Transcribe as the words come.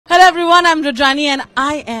everyone, I'm Rajani and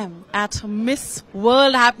I am at Miss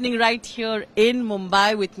World happening right here in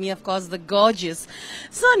Mumbai. With me, of course, the gorgeous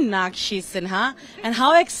Sonakshi Sinha. And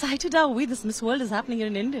how excited are we? This Miss World is happening here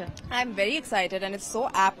in India. I'm very excited, and it's so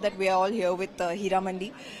apt that we are all here with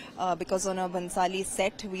Heeramandi because on a Bhansali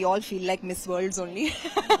set we all feel like Miss Worlds only,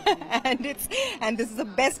 and this is the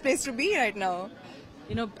best place to be right now.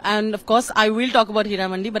 You know, and of course, I will talk about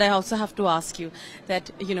Heeramandi, but I also have to ask you that,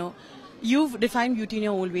 you've defined beauty in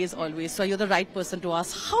your own ways always, so you're the right person to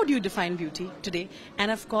ask, how do you define beauty today?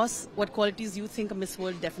 And of course, what qualities you think a Miss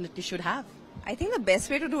World definitely should have? I think the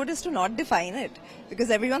best way to do it is to not define it,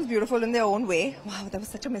 because everyone's beautiful in their own way. Wow, that was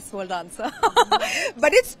such a Miss World answer.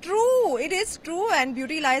 But it's true, it is true, and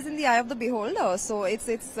beauty lies in the eye of the beholder. So it's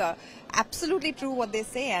absolutely true what they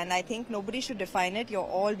say, and I think nobody should define it. You're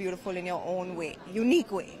all beautiful in your own way,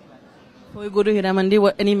 unique way. Before we go to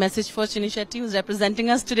Heeramandi, any message for Sini Shetty, who's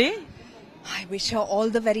representing us today? I wish her all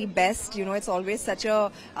the very best. You know, it's always such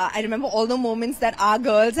a... I remember all the moments that our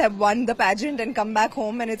girls have won the pageant and come back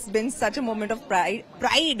home, and it's been such a moment of pride.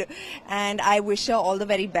 And I wish her all the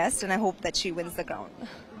very best, and I hope that she wins the crown.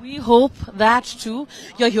 We hope that too.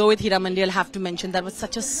 You're here with Heeramandi. I'll have to mention that was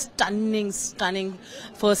such a stunning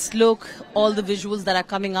first look. All the visuals that are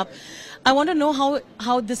coming up. I want to know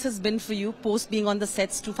how this has been for you, post being on the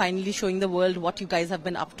sets to finally showing the world what you guys have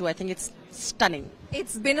been up to. I think it's stunning.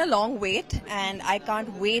 It's been a long wait, and I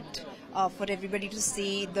can't wait for everybody to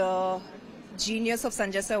see the genius of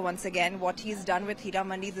Sanjay sir once again. What he's done with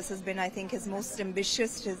Heeramandi, this has been, I think, his most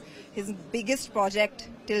ambitious, his biggest project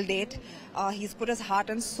till date. He's put his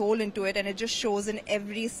heart and soul into it, and it just shows in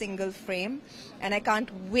every single frame. And I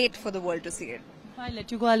can't wait for the world to see it. If I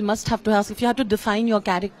let you go, I must have to ask if you had to define your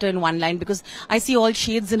character in one line, because I see all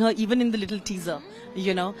shades in her, even in the little teaser.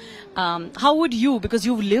 How would you, because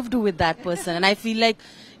you've lived with that person, and I feel like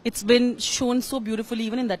it's been shown so beautifully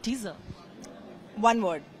even in that teaser. One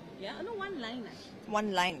word. Yeah, no, one line actually.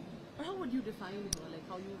 One line. How would you define her? Like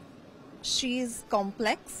how you? She's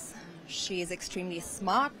complex. She is extremely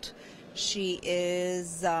smart. She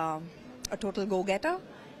is a total go-getter.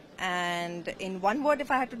 And in one word,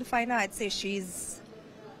 if I had to define her, I'd say she's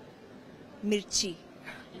mirchi.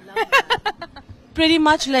 Pretty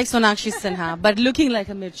much like Sonakshi Sinha, but looking like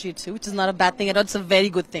a mirchi too, which is not a bad thing at all. It's a very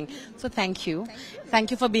good thing. So thank you.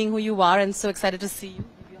 Thank you for being who you are, and so excited to see you.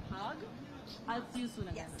 Give you a hug. I'll see you soon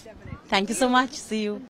again. Yes, definitely. Thank you so much. See you.